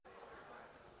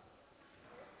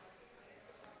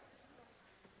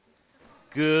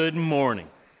Good morning.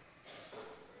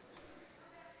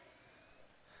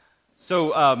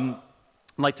 So, I'd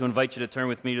like to invite you to turn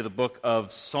with me to the book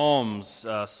of Psalms,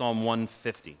 Psalm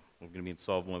 150. We're going to be in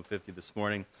Psalm 150 this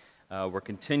morning. We're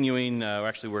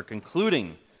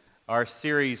concluding our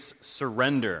series,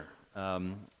 Surrender,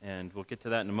 and we'll get to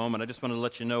that in a moment. I just wanted to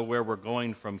let you know where we're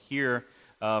going from here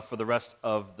for the rest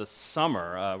of the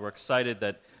summer. We're excited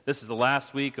that this is the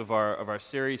last week of our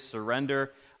series,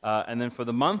 Surrender. And then for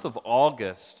the month of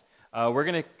August, we're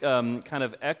going to kind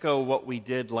of echo what we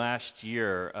did last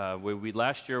year.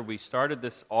 Last year we started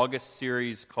this August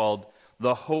series called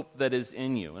The Hope That Is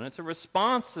In You. And it's a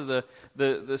response to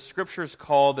the Scripture's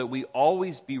call that we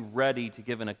always be ready to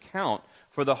give an account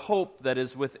for the hope that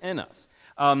is within us.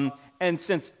 And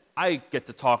since I get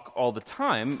to talk all the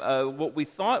time, what we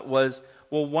thought was,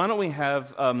 well, why don't we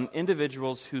have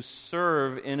individuals who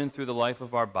serve in and through the life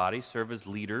of our body, serve as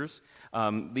leaders.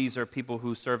 These are people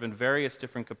who serve in various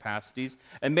different capacities,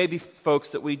 and maybe folks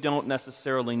that we don't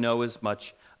necessarily know as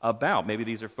much about. Maybe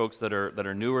these are folks that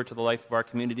are newer to the life of our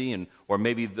community, or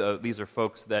maybe these are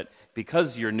folks that,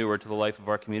 because you're newer to the life of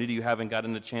our community, you haven't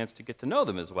gotten a chance to get to know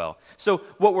them as well. So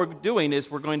what we're doing is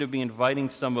we're going to be inviting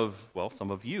some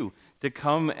of you to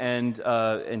come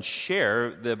and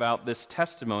share about this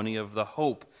testimony of the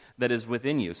hope that is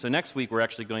within you. So next week we're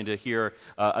actually going to hear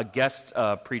a guest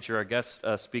preacher, a guest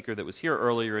speaker that was here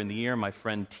earlier in the year. My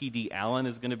friend T.D. Allen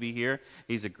is going to be here.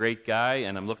 He's a great guy,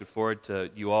 and I'm looking forward to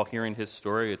you all hearing his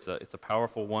story. It's a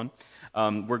powerful one.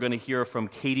 We're going to hear from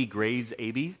Katie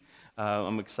Graves-Aby.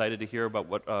 I'm excited to hear about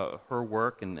what her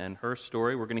work and her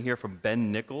story. We're going to hear from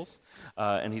Ben Nichols,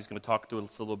 and he's going to talk to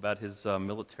us a little about his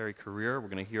military career. We're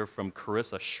going to hear from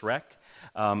Carissa Schreck.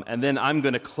 And then I'm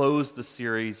going to close the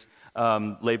series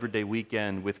Labor Day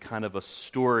weekend with kind of a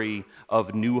story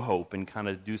of New Hope and kind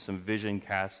of do some vision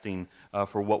casting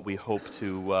for what we hope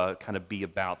to kind of be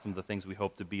about, some of the things we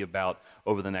hope to be about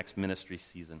over the next ministry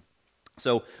season.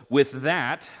 So with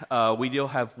that, we will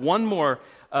have one more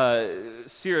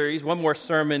series, one more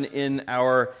sermon in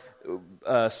our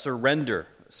Surrender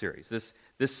series.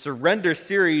 This Surrender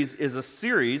series is a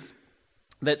series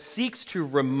that seeks to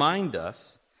remind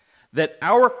us that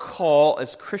our call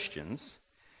as Christians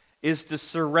is to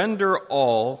surrender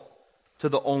all to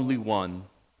the only one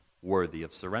worthy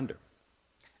of surrender,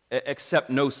 accept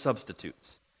no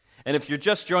substitutes. And if you're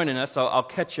just joining us, I'll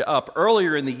catch you up.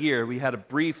 Earlier in the year, we had a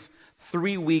brief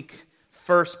 3-week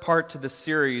first part to the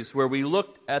series where we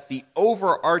looked at the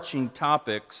overarching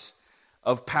topics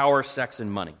of power, sex,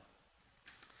 and money.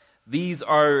 These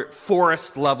are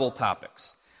forest-level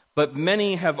topics, but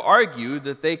many have argued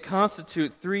that they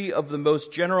constitute 3 of the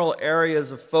most general areas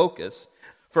of focus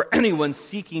for anyone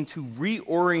seeking to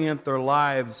reorient their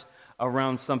lives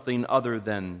around something other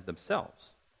than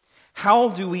themselves. How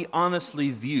do we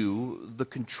honestly view the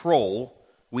control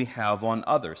we have on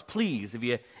others? Please,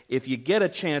 if you get a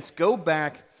chance, go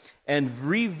back and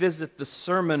revisit the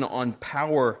sermon on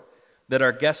power that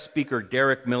our guest speaker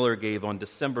Derek Miller gave on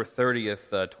December 30th,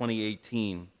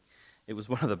 2018. It was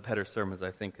one of the better sermons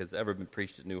I think has ever been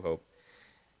preached at New Hope.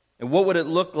 And what would it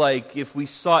look like if we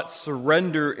sought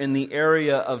surrender in the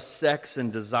area of sex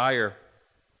and desire?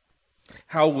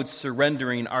 How would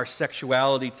surrendering our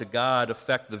sexuality to God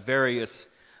affect the various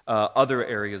other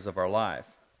areas of our life?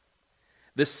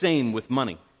 The same with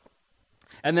money.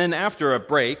 And then after a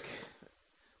break,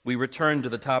 we returned to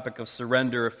the topic of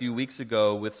surrender a few weeks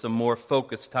ago with some more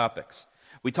focused topics.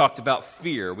 We talked about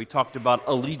fear. We talked about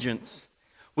allegiance.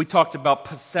 We talked about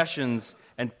possessions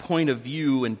and point of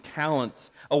view and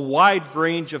talents, a wide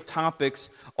range of topics,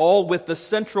 all with the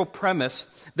central premise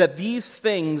that these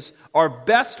things are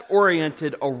best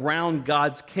oriented around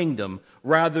God's kingdom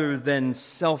rather than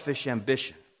selfish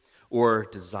ambition or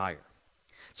desire.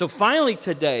 So finally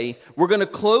today, we're going to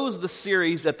close the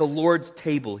series at the Lord's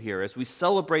table here as we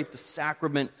celebrate the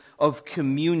sacrament of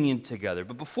communion together.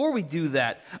 But before we do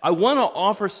that, I want to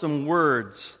offer some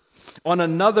words on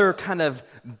another kind of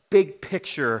big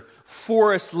picture,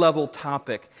 forest-level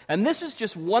topic. And this is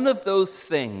just one of those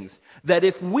things that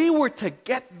if we were to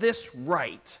get this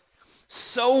right,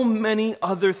 so many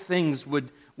other things would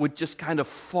just kind of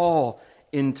fall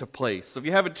into place. So if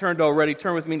you haven't turned already,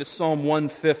 turn with me to Psalm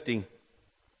 150.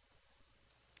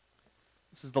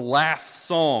 This is the last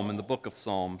psalm in the book of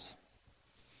Psalms.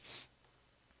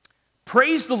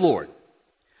 Praise the Lord.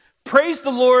 Praise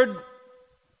the Lord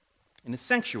in His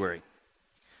sanctuary.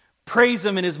 Praise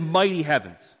Him in His mighty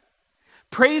heavens.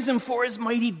 Praise Him for His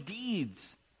mighty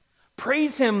deeds.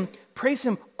 Praise Him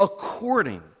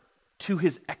according to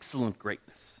His excellent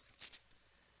greatness.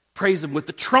 Praise Him with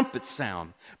the trumpet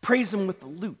sound. Praise Him with the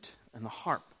lute and the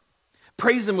harp.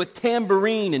 Praise him with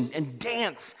tambourine and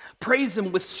dance. Praise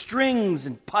him with strings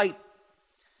and pipe.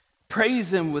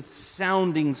 Praise him with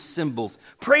sounding cymbals.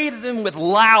 Praise him with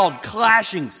loud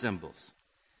clashing cymbals.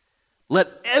 Let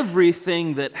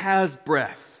everything that has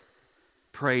breath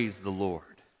praise the Lord.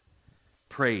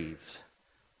 Praise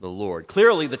the Lord.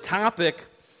 Clearly, the topic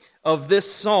of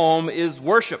this psalm is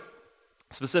worship,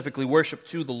 specifically worship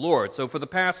to the Lord. So for the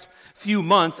past few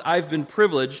months, I've been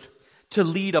privileged to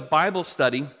lead a Bible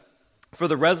study for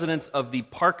the residents of the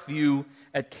Parkview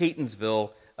at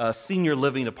Catonsville senior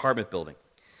living apartment building,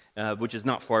 which is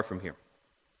not far from here.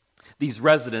 These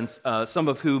residents, some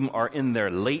of whom are in their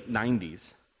late 90s,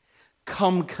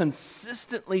 come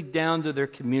consistently down to their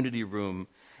community room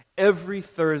every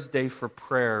Thursday for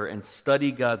prayer and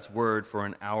study God's Word for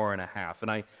an hour and a half.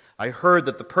 And I heard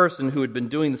that the person who had been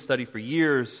doing the study for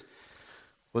years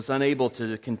was unable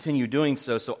to continue doing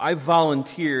so, so I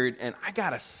volunteered, and I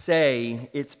gotta say,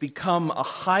 it's become a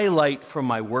highlight from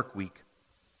my work week.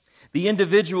 The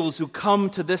individuals who come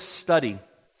to this study,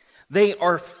 they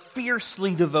are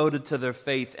fiercely devoted to their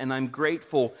faith, and I'm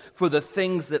grateful for the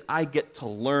things that I get to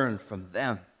learn from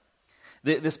them.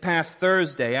 This past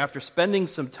Thursday, after spending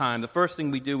some time, the first thing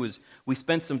we do is we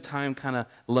spend some time kind of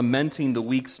lamenting the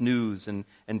week's news and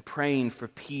praying for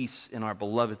peace in our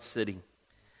beloved city.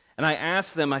 And I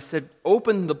asked them, I said,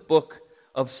 open the book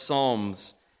of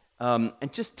Psalms and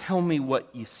just tell me what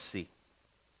you see.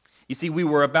 You see, we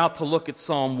were about to look at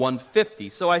Psalm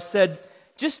 150, so I said,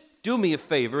 just do me a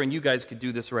favor, and you guys could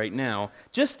do this right now.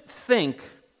 Just think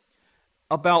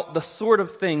about the sort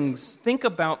of things, think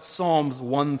about Psalms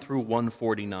 1 through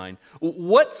 149.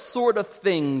 What sort of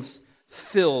things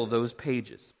fill those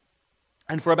pages?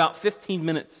 And for about 15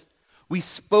 minutes, we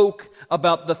spoke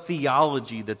about the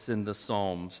theology that's in the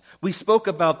Psalms. We spoke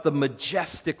about the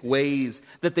majestic ways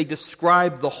that they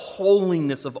describe the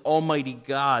holiness of Almighty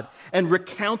God and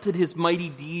recounted His mighty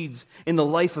deeds in the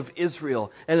life of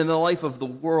Israel and in the life of the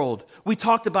world. We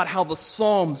talked about how the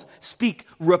Psalms speak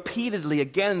repeatedly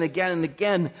again and again and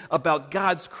again about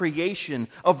God's creation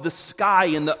of the sky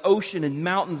and the ocean and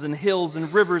mountains and hills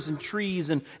and rivers and trees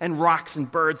and rocks and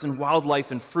birds and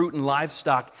wildlife and fruit and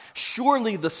livestock.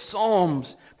 Surely the Psalms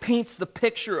paints the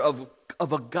picture of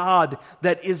a God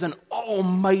that is an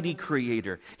almighty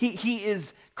creator. He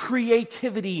is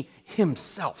creativity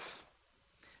himself.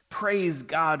 Praise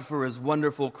God for his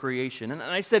wonderful creation. And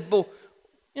I said, well,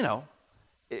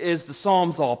 is the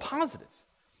Psalms all positive?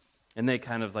 And they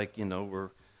kind of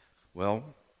were, well,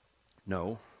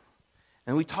 no.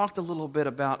 And we talked a little bit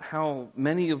about how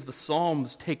many of the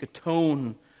Psalms take a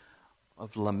tone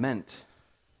of lament.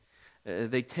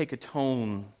 They take a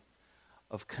tone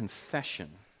of confession.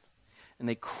 And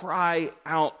they cry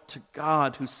out to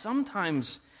God, who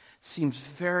sometimes seems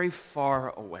very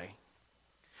far away.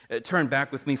 Turn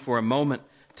back with me for a moment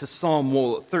to Psalm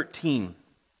 13.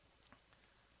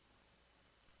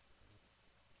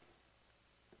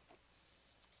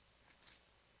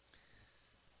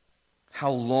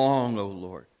 How long, O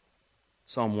Lord?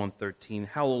 Psalm 113.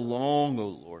 How long, O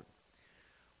Lord?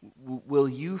 Will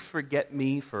you forget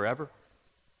me forever?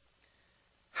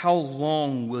 How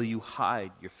long will you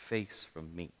hide your face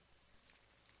from me?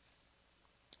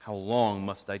 How long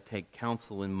must I take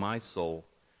counsel in my soul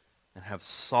and have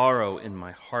sorrow in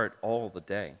my heart all the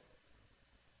day?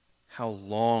 How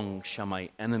long shall my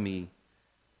enemy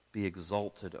be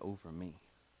exalted over me?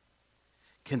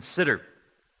 Consider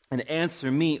and answer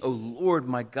me, O Lord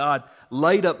my God.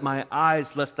 Light up my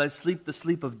eyes, lest I sleep the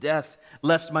sleep of death,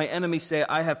 lest my enemy say,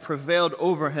 I have prevailed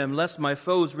over him, lest my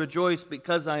foes rejoice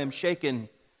because I am shaken.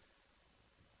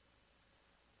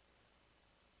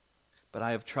 But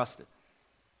I have trusted.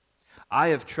 I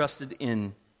have trusted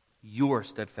in your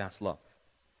steadfast love.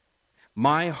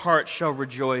 My heart shall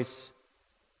rejoice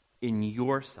in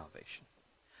your salvation.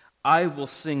 I will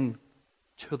sing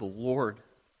to the Lord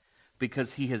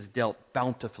because he has dealt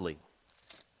bountifully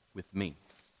with me.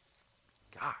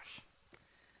 Gosh.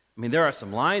 I mean, there are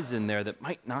some lines in there that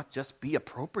might not just be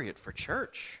appropriate for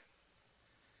church.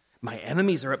 My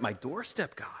enemies are at my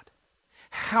doorstep, God.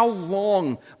 How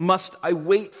long must I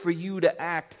wait for you to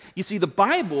act? You see, the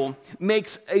Bible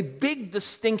makes a big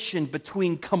distinction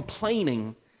between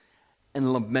complaining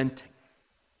and lamenting.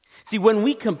 See, when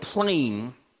we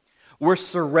complain, we're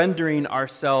surrendering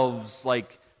ourselves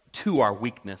to our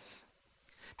weakness.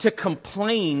 To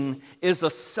complain is a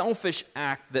selfish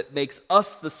act that makes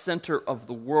us the center of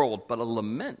the world, but a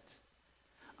lament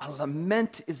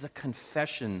is a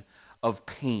confession of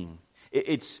pain.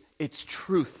 It's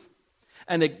truth.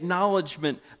 An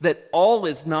acknowledgement that all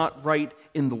is not right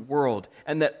in the world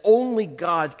and that only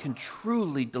God can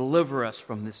truly deliver us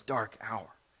from this dark hour.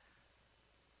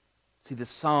 See, this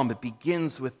psalm, it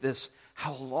begins with this,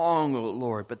 how long, O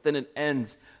Lord? But then it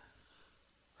ends,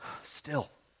 still,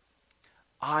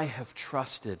 I have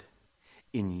trusted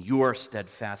in your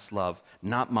steadfast love,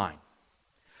 not mine.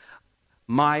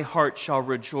 My heart shall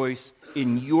rejoice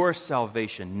in your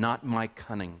salvation, not my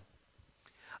cunning.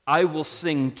 I will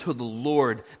sing to the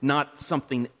Lord, not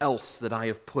something else that I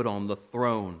have put on the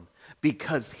throne,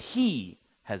 because he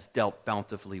has dealt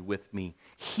bountifully with me.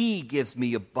 He gives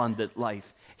me abundant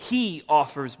life. He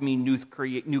offers me new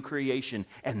creation,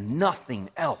 and nothing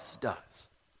else does.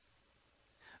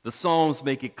 The Psalms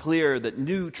make it clear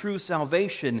that true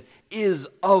salvation is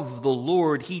of the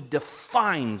Lord. He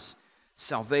defines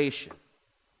salvation.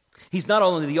 He's not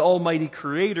only the almighty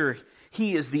creator,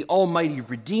 he is the almighty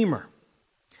redeemer.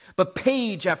 But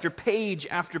page after page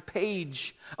after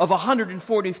page of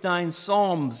 149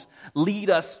 Psalms lead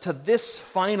us to this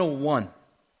final one.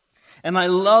 And I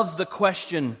love the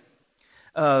question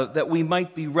that we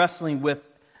might be wrestling with,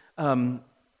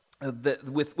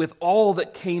 with all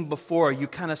that came before. You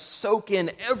kind of soak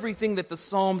in everything that the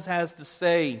Psalms has to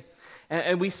say.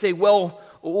 And we say, well,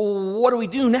 what do we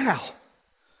do now?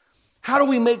 How do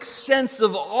we make sense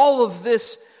of all of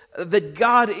this that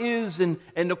God is, and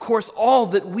of course all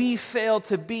that we fail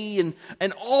to be,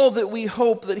 and all that we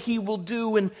hope that he will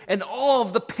do, and all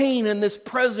of the pain in this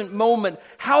present moment?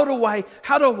 How do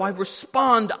I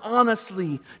respond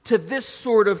honestly to this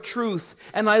sort of truth?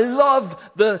 And I love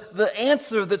the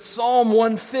answer that Psalm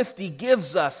 150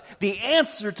 gives us. The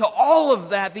answer to all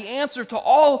of that, the answer to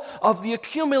all of the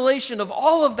accumulation of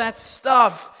all of that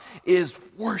stuff is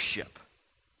worship.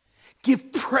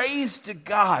 Give praise to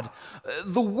God.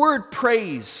 The word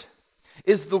praise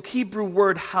is the Hebrew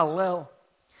word hallel.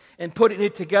 And putting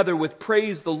it together with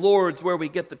praise the Lord's where we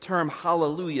get the term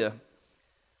hallelujah.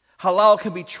 Hallel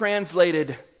can be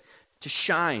translated to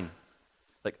shine.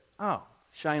 Like, oh,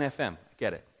 Shine FM, I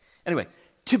get it. Anyway,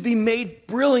 to be made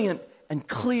brilliant and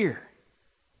clear.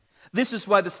 This is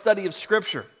why the study of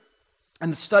Scripture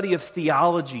and the study of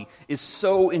theology is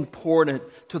so important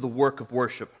to the work of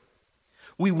worship.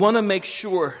 We want to make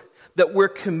sure that we're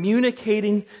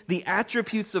communicating the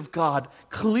attributes of God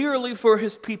clearly for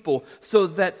his people so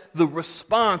that the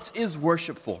response is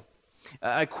worshipful.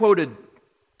 I quoted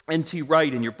N.T.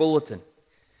 Wright in your bulletin.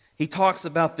 He talks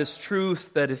about this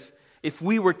truth that if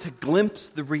we were to glimpse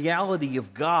the reality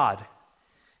of God,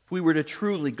 if we were to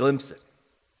truly glimpse it,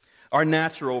 our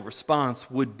natural response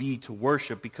would be to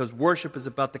worship, because worship is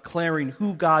about declaring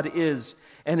who God is,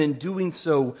 and in doing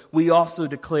so, we also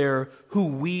declare who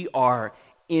we are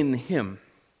in him.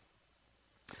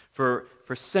 For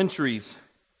centuries,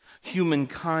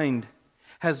 humankind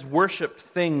has worshipped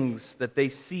things that they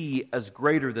see as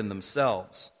greater than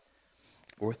themselves,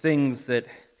 or things that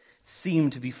seem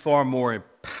to be far more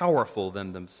powerful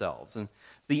than themselves. And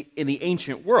in the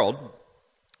ancient world,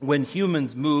 when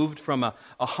humans moved from a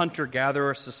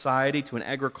hunter-gatherer society to an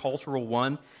agricultural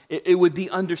one, it would be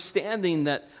understanding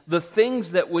that the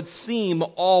things that would seem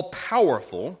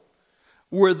all-powerful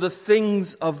were the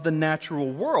things of the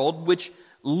natural world, which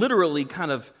literally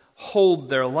kind of hold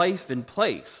their life in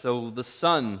place. So the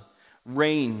sun,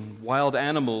 rain, wild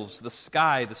animals, the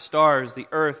sky, the stars, the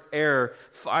earth, air,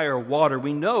 fire, water.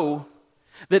 We know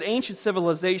that ancient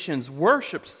civilizations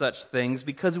worshipped such things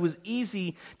because it was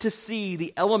easy to see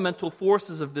the elemental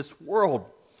forces of this world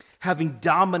having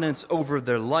dominance over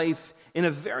their life in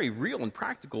a very real and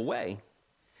practical way.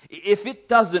 If it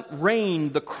doesn't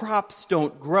rain, the crops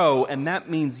don't grow, and that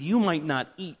means you might not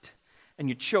eat, and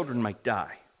your children might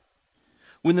die.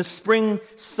 When the spring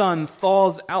sun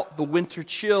thaws out the winter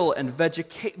chill and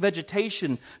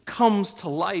vegetation comes to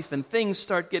life and things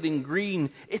start getting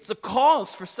green, it's a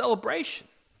cause for celebration.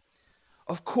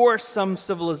 Of course, some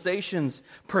civilizations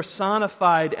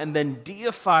personified and then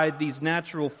deified these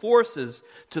natural forces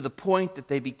to the point that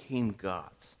they became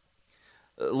gods.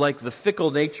 Like the fickle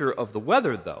nature of the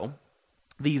weather, though,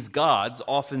 these gods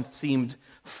often seemed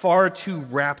far too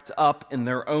wrapped up in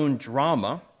their own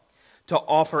drama to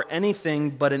offer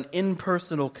anything but an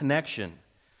impersonal connection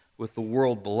with the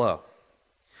world below.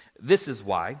 This is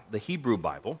why the Hebrew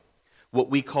Bible, what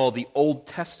we call the Old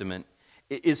Testament,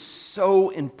 is so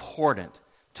important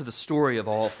to the story of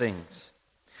all things.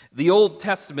 The Old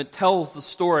Testament tells the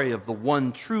story of the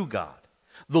one true God,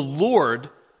 the Lord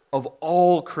of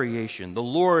all creation, the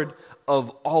Lord of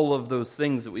all of those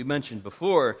things that we mentioned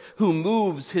before, who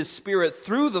moves his Spirit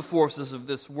through the forces of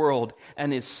this world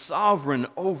and is sovereign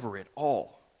over it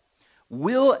all.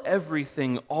 Will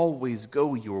everything always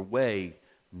go your way?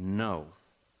 No.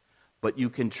 But you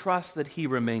can trust that he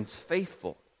remains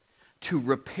faithful to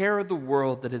repair the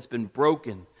world that has been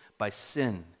broken by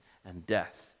sin and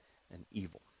death and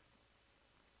evil.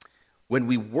 when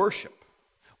we worship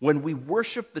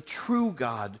the true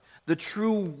God, the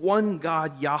true one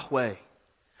God, Yahweh,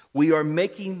 we are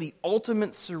making the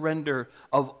ultimate surrender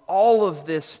of all of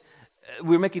this.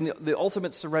 We're making the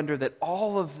ultimate surrender that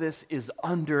all of this is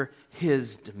under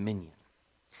His dominion.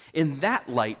 In that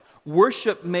light,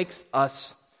 worship makes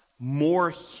us more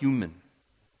human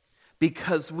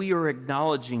because we are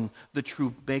acknowledging the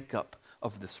true makeup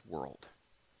of this world.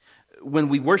 When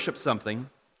we worship something,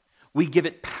 we give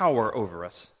it power over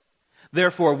us.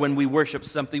 Therefore, when we worship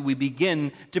something, we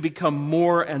begin to become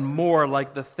more and more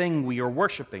like the thing we are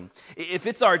worshiping. If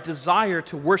it's our desire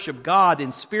to worship God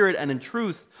in spirit and in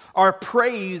truth, our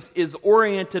praise is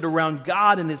oriented around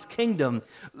God and His kingdom,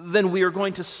 then we are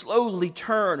going to slowly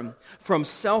turn from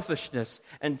selfishness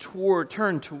and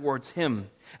turn towards Him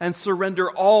and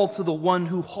surrender all to the one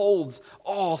who holds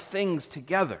all things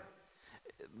together.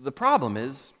 The problem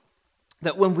is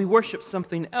that when we worship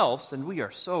something else, and we are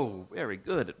so very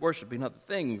good at worshiping other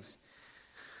things,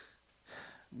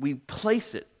 we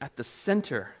place it at the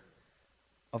center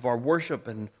of our worship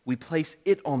and we place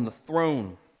it on the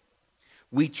throne.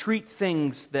 We treat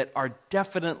things that are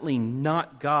definitely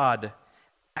not God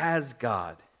as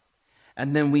God.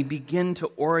 And then we begin to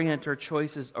orient our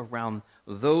choices around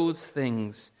those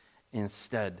things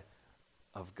instead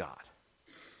of God.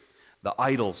 The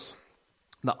idols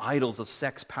of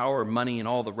sex, power, money, and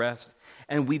all the rest.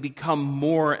 And we become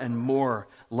more and more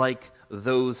like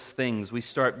those things. We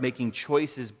start making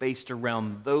choices based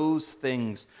around those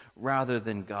things rather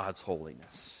than God's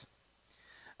holiness.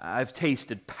 I've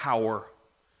tasted power,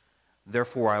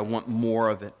 therefore I want more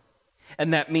of it.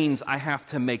 And that means I have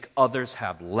to make others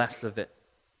have less of it.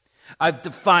 I've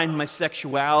defined my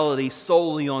sexuality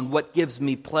solely on what gives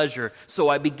me pleasure, so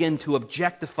I begin to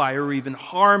objectify or even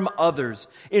harm others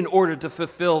in order to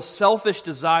fulfill selfish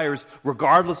desires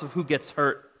regardless of who gets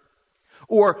hurt.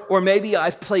 Or maybe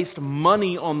I've placed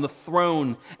money on the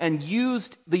throne and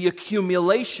used the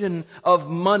accumulation of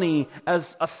money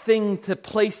as a thing to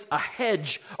place a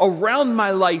hedge around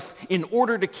my life in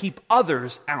order to keep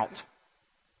others out.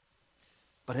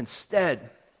 But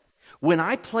instead, when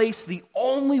I place the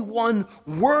only one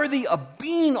worthy of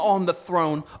being on the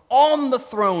throne,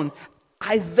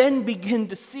 I then begin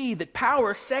to see that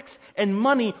power, sex, and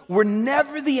money were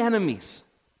never the enemies.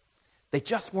 They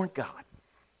just weren't God.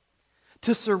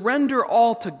 To surrender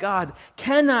all to God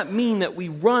cannot mean that we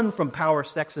run from power,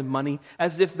 sex, and money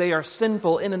as if they are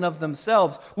sinful in and of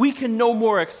themselves. We can no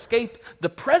more escape the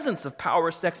presence of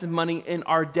power, sex, and money in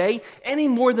our day any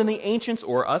more than the ancients,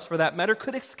 or us for that matter,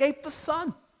 could escape the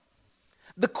sun.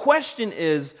 The question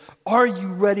is, are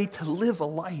you ready to live a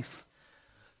life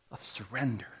of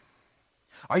surrender?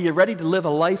 Are you ready to live a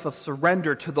life of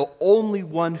surrender to the only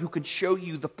one who can show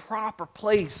you the proper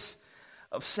place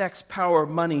of sex, power,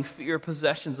 money, fear,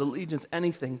 possessions, allegiance,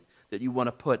 anything that you want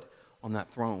to put on that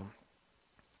throne?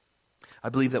 I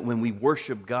believe that when we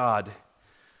worship God,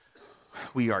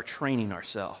 we are training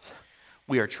ourselves.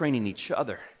 We are training each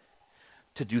other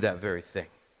to do that very thing.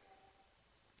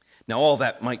 Now, all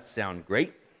that might sound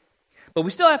great, but we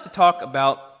still have to talk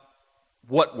about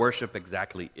what worship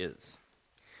exactly is.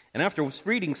 And after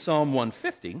reading Psalm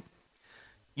 150,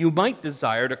 you might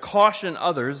desire to caution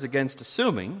others against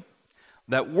assuming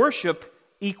that worship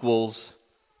equals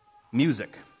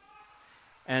music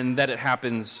and that it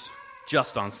happens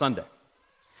just on Sunday.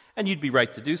 And you'd be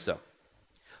right to do so.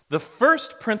 The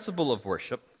first principle of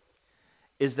worship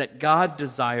is that God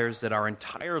desires that our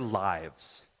entire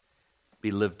lives be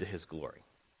lived to His glory.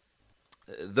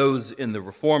 Those in the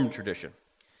Reformed tradition,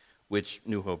 which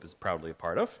New Hope is proudly a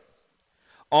part of,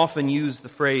 often use the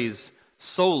phrase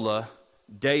sola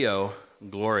deo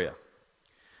gloria,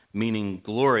 meaning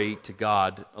glory to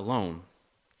God alone.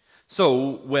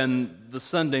 So when the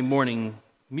Sunday morning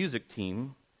music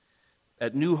team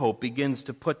at New Hope begins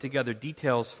to put together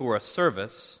details for a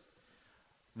service,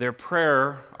 their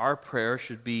prayer, our prayer,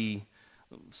 should be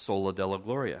sola deo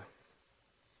gloria.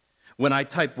 When I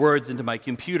type words into my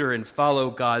computer and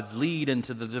follow God's lead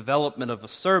into the development of a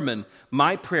sermon,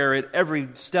 my prayer at every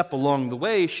step along the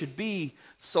way should be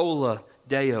sola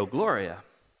deo gloria.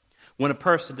 When a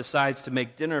person decides to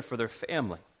make dinner for their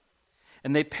family,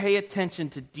 and they pay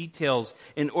attention to details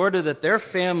in order that their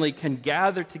family can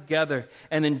gather together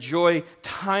and enjoy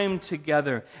time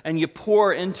together, and you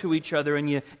pour into each other and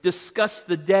you discuss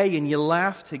the day and you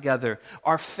laugh together,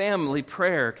 our family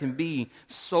prayer can be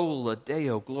sola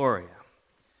deo gloria.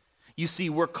 You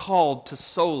see, we're called to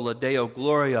sola deo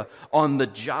gloria on the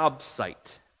job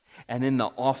site and in the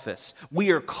office.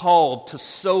 We are called to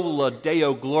sola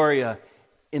deo gloria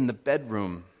in the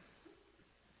bedroom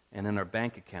and in our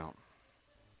bank account.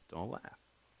 Don't laugh.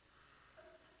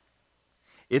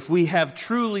 If we have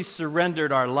truly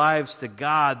surrendered our lives to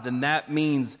God, then that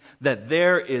means that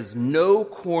there is no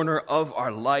corner of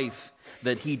our life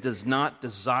that He does not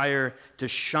desire to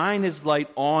shine His light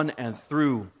on and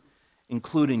through,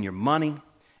 including your money,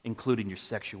 including your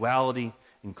sexuality,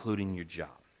 including your job.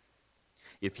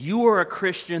 If you are a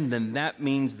Christian, then that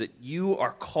means that you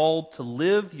are called to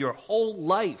live your whole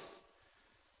life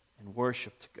in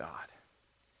worship to God.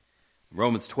 In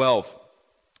Romans 12,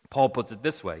 Paul puts it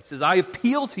this way. He says, I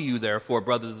appeal to you, therefore,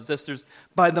 brothers and sisters,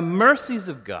 by the mercies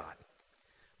of God,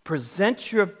 present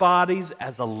your bodies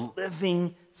as a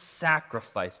living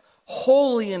sacrifice,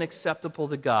 holy and acceptable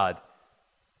to God,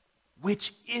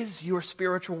 which is your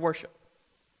spiritual worship.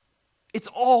 It's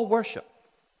all worship.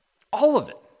 All of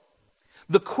it.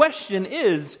 The question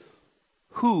is,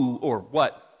 who or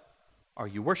what are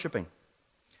you worshiping?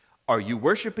 Are you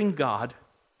worshiping God,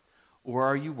 or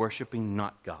are you worshiping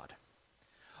not God?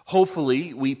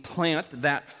 Hopefully, we plant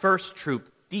that first truth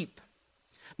deep.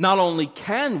 Not only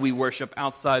can we worship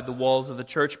outside the walls of the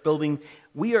church building,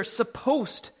 we are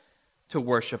supposed to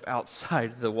worship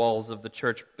outside the walls of the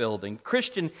church building.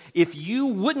 Christian, if you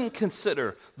wouldn't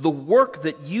consider the work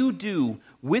that you do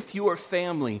with your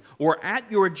family or at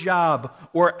your job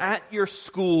or at your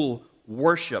school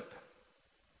worship,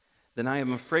 then I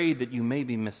am afraid that you may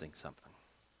be missing something.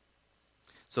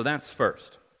 So that's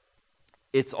first.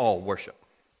 It's all worship.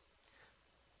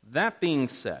 That being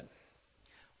said,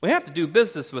 we have to do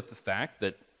business with the fact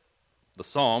that the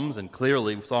Psalms, and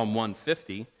clearly Psalm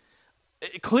 150,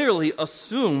 it clearly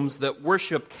assumes that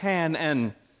worship can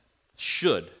and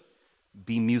should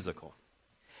be musical,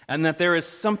 and that there is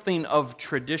something of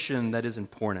tradition that is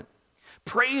important.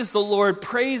 Praise the Lord,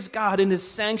 praise God in His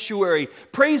sanctuary,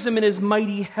 praise Him in His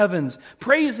mighty heavens,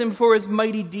 praise Him for His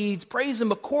mighty deeds, praise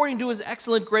Him according to His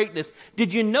excellent greatness.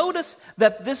 Did you notice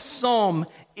that this psalm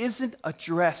isn't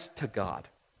addressed to God?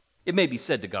 It may be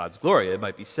said to God's glory, it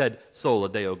might be said sola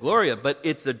deo gloria, but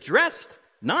it's addressed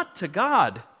not to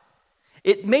God.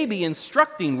 It may be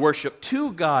instructing worship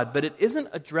to God, but it isn't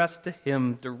addressed to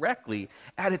Him directly.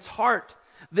 At its heart,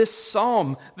 this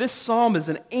psalm is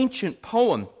an ancient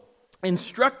poem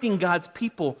instructing God's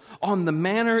people on the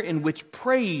manner in which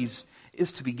praise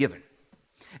is to be given.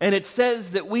 And it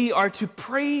says that we are to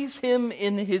praise Him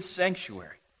in His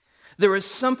sanctuary. There is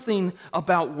something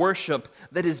about worship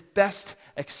that is best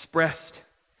expressed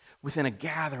within a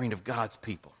gathering of God's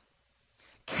people.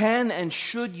 Can and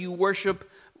should you worship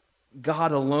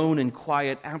God alone in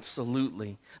quiet?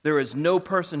 Absolutely. There is no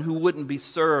person who wouldn't be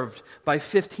served by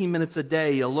 15 minutes a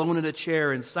day, alone in a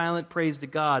chair, in silent praise to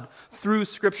God through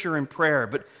Scripture and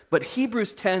prayer. But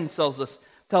Hebrews 10 tells us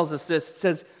this. It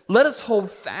says, let us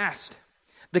hold fast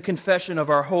the confession of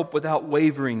our hope without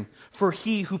wavering, for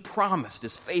He who promised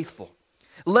is faithful.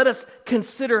 Let us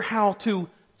consider how to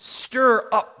stir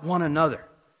up one another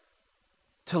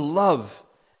to love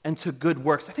and to good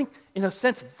works. I think, in a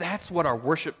sense, that's what our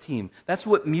worship team, that's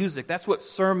what music, that's what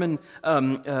sermon,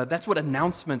 that's what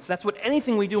announcements, that's what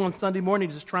anything we do on Sunday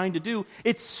mornings is trying to do.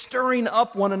 It's stirring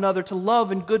up one another to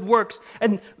love and good works.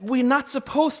 And we're not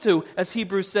supposed to, as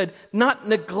Hebrews said, not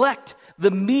neglect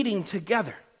the meeting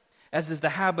together, as is the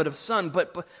habit of some,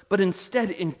 but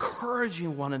instead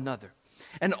encouraging one another.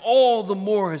 And all the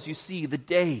more as you see the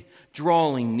day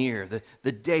drawing near,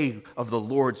 the day of the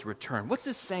Lord's return. What's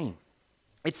this saying?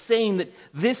 It's saying that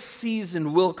this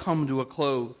season will come to a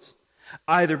close,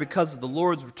 either because of the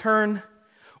Lord's return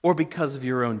or because of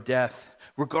your own death.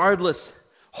 Regardless,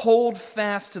 hold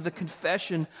fast to the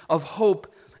confession of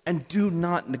hope and do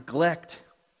not neglect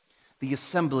the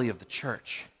assembly of the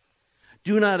church.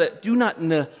 Do not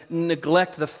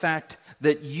neglect the fact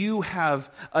that you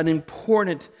have an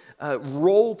important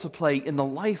role to play in the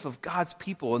life of God's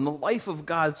people, in the life of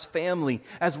God's family,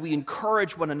 as we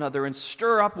encourage one another and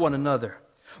stir up one another.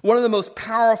 One of the most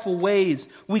powerful ways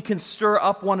we can stir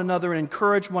up one another and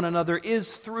encourage one another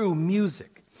is through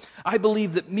music. I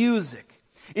believe that music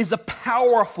is a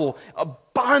powerful,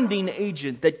 bonding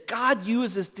agent that God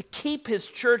uses to keep His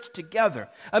church together.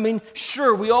 I mean,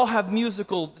 sure, we all have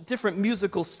different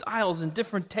musical styles and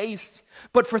different tastes,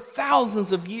 but for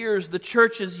thousands of years, the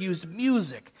church has used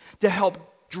music to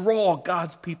help draw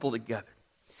God's people together.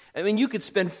 I mean, you could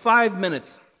spend 5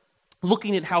 minutes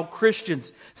looking at how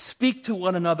Christians speak to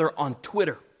one another on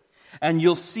Twitter, and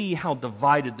you'll see how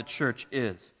divided the church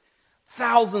is.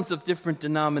 Thousands of different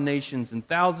denominations and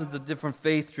thousands of different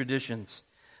faith traditions,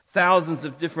 thousands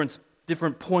of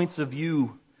different points of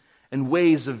view and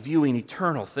ways of viewing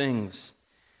eternal things.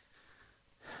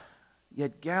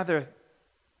 Yet gather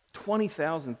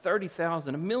 20,000,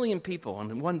 30,000, 1 million people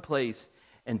in one place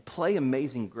and play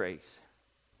Amazing Grace,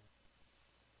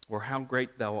 or How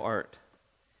Great Thou Art.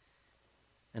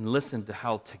 and listen to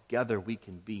how together we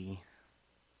can be.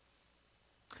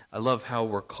 I love how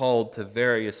we're called to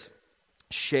various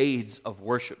shades of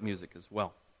worship music as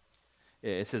well.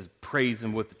 It says praise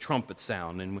him with the trumpet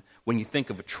sound, and when you think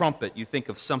of a trumpet, you think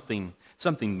of something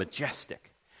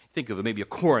majestic. You think of maybe a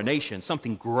coronation,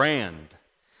 something grand,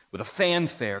 with a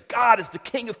fanfare. God is the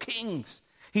King of Kings.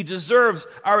 He deserves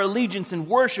our allegiance and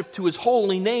worship to his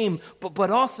holy name, but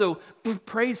also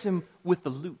praise him with the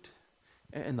lute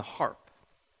and the harp.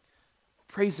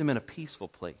 Praise him in a peaceful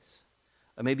place,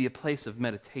 maybe a place of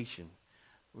meditation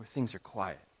where things are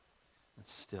quiet and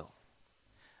still.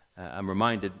 I'm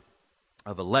reminded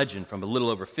of a legend from a little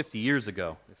over 50 years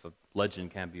ago, if a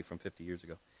legend can be from 50 years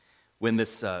ago, when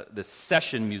this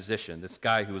session musician, this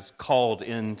guy who was called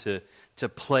in to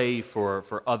play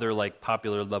for other like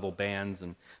popular level bands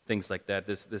and things like that,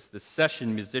 this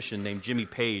session musician named Jimmy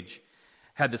Page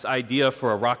had this idea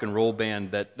for a rock and roll band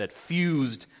that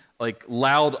fused like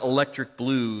loud electric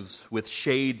blues with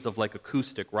shades of like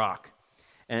acoustic rock.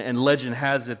 And legend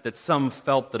has it that some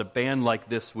felt that a band like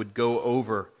this would go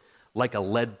over like a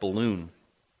lead balloon.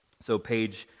 So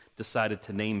Page decided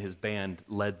to name his band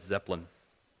Led Zeppelin.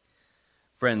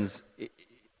 Friends,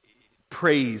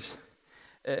 praise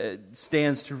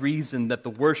stands to reason that the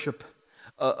worship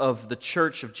of the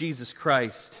Church of Jesus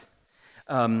Christ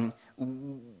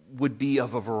would be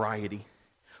of a variety,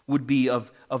 would be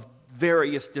of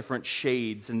various different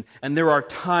shades. And there are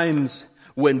times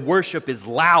when worship is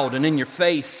loud and in your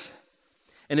face,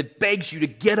 and it begs you to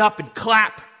get up and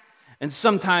clap. And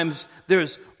sometimes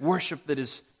there's worship that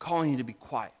is calling you to be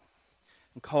quiet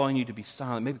and calling you to be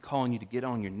silent, maybe calling you to get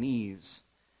on your knees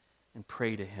and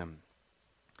pray to him.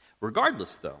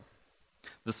 Regardless, though,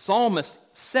 the psalmist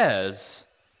says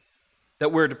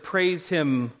that we're to praise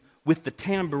him with the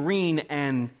tambourine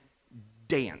and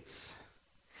dance.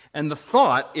 And the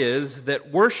thought is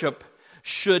that worship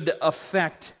should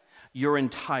affect your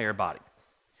entire body.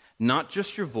 Not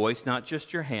just your voice, not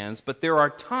just your hands, but there are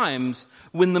times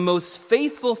when the most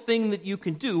faithful thing that you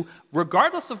can do,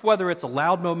 regardless of whether it's a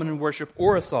loud moment in worship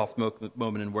or a soft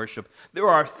moment in worship, there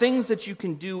are things that you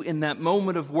can do in that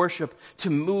moment of worship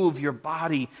to move your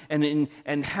body and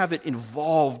have it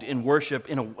involved in worship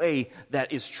in a way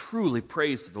that is truly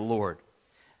praise to the Lord.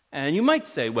 And you might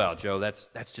say, well, Joe,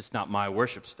 that's just not my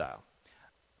worship style.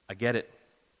 I get it.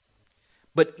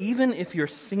 But even if you're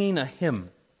singing a hymn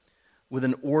with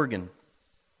an organ,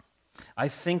 I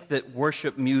think that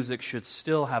worship music should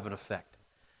still have an effect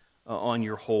on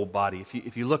your whole body.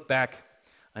 If you look back,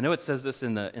 I know it says this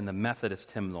in the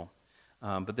Methodist hymnal,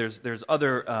 but there's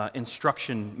other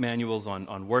instruction manuals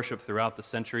on worship throughout the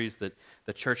centuries that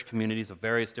the church communities of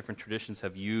various different traditions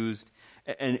have used.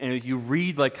 And if you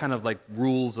read like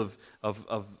rules of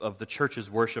the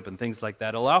church's worship and things like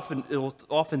that, it'll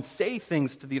often say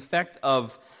things to the effect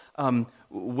of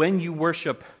when you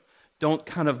worship, don't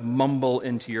kind of mumble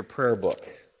into your prayer book,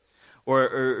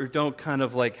 or don't kind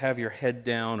of like have your head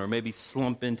down or maybe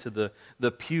slump into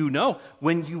the pew. No,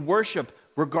 when you worship,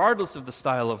 regardless of the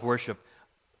style of worship,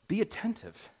 be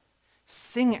attentive.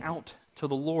 Sing out to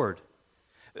the Lord.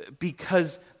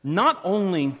 Because not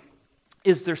only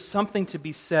is there something to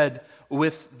be said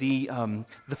with the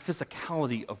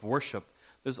physicality of worship,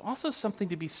 there's also something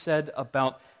to be said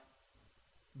about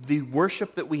the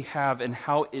worship that we have and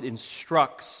how it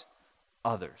instructs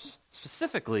others.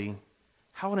 Specifically,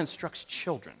 how it instructs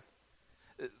children.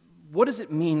 What does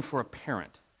it mean for a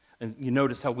parent? And you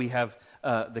notice how we have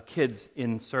the kids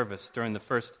in service during the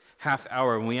first half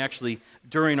hour, and we actually,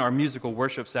 during our musical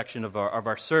worship section of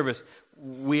our service,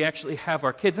 we actually have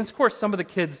our kids. And of course, some of the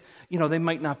kids, they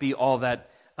might not be all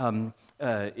that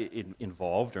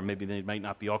involved, or maybe they might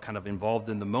not be all kind of involved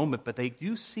in the moment, but they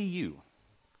do see you.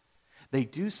 They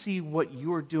do see what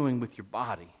you're doing with your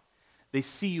body. They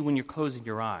see you when you're closing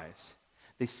your eyes.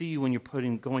 They see you when you're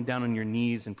going down on your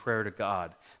knees in prayer to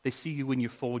God. They see you when you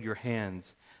fold your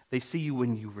hands. They see you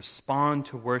when you respond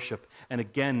to worship. And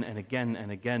again and again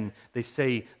and again, they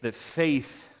say that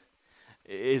faith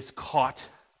is caught,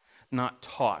 not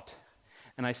taught.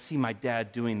 And I see my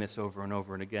dad doing this over and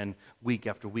over and again, week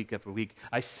after week after week.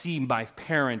 I see my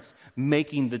parents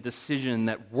making the decision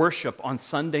that worship on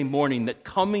Sunday morning, that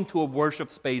coming to a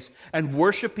worship space and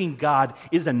worshiping God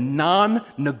is a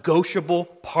non-negotiable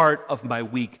part of my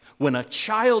week. When a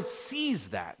child sees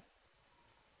that,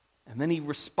 and then he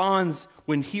responds,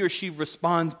 when he or she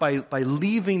responds by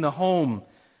leaving the home,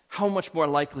 how much more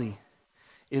likely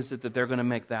is it that they're going to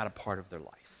make that a part of their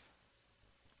life?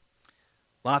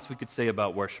 Lots we could say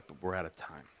about worship, but we're out of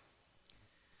time.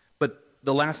 But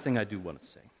the last thing I do want to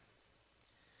say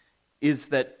is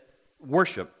that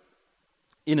worship,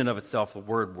 in and of itself, the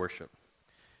word worship,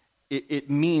 It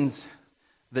means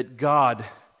that God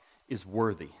is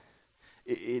worthy.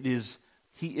 He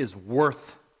is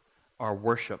worth our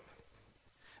worship.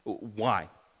 Why?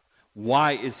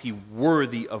 Why is he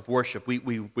worthy of worship?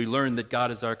 We learn that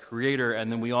God is our creator,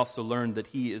 and then we also learn that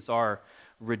he is our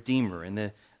redeemer.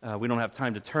 And we don't have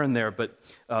time to turn there, but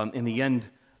in the end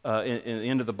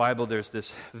of the Bible, there's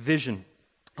this vision,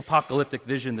 apocalyptic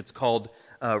vision that's called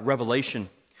Revelation.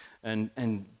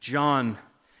 And John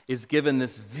is given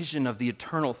this vision of the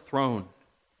eternal throne.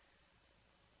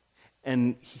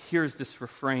 And he hears this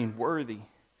refrain, worthy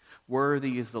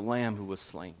is the Lamb who was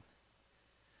slain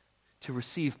to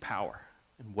receive power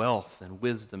and wealth and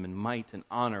wisdom and might and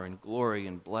honor and glory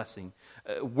and blessing.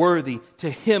 Worthy to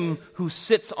him who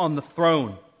sits on the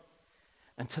throne,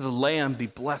 and to the Lamb be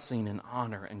blessing and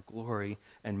honor and glory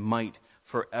and might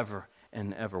forever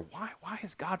and ever. Why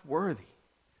is God worthy?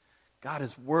 God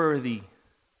is worthy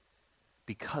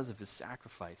because of his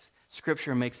sacrifice.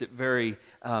 Scripture makes it very,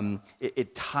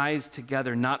 it ties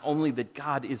together not only that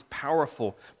God is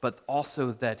powerful, but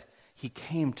also that he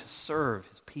came to serve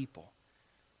his people.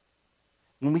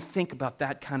 When we think about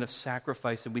that kind of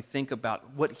sacrifice and we think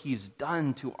about what he's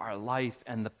done to our life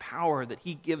and the power that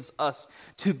he gives us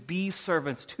to be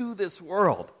servants to this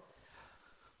world,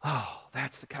 oh,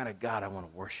 that's the kind of God I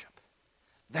want to worship.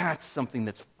 That's something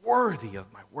that's worthy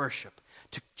of my worship,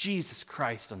 to Jesus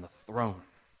Christ on the throne.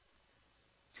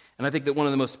 And I think that one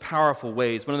of the most powerful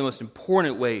ways, one of the most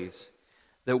important ways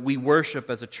that we worship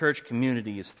as a church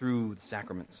community is through the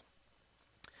sacraments.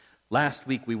 Last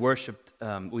week we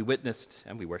witnessed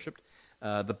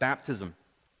the baptism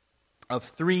of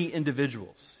 3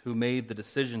 individuals who made the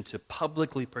decision to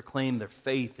publicly proclaim their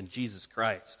faith in Jesus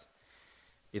Christ.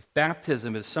 If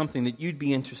baptism is something that you'd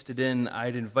be interested in,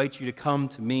 I'd invite you to come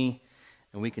to me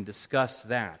and we can discuss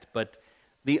that. But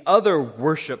the other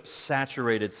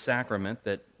worship-saturated sacrament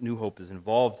that New Hope is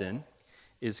involved in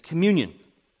is communion,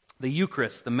 the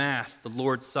Eucharist, the Mass, the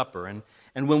Lord's Supper.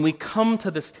 And when we come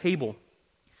to this table,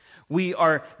 we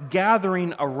are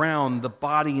gathering around the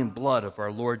body and blood of our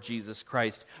Lord Jesus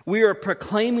Christ. We are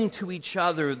proclaiming to each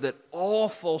other that all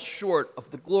fall short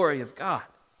of the glory of God.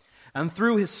 And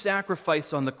through his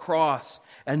sacrifice on the cross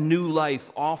and new life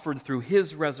offered through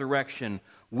his resurrection,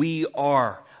 we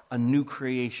are a new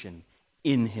creation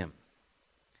in him.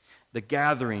 The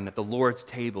gathering at the Lord's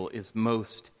table is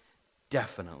most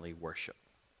definitely worship.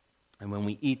 And when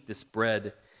we eat this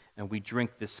bread and we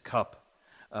drink this cup,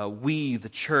 we, the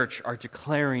church, are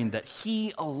declaring that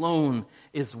he alone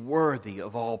is worthy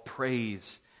of all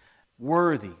praise,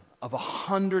 worthy of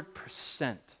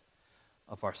 100%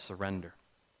 of our surrender.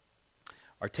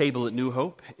 Our table at New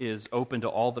Hope is open to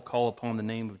all that call upon the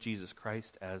name of Jesus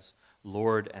Christ as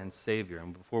Lord and Savior.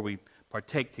 And before we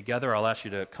partake together, I'll ask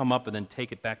you to come up and then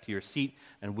take it back to your seat,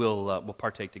 and we'll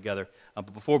partake together.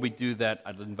 But before we do that,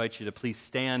 I'd invite you to please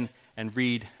stand and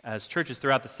read, as churches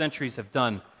throughout the centuries have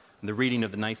done, the reading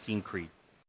of the Nicene Creed.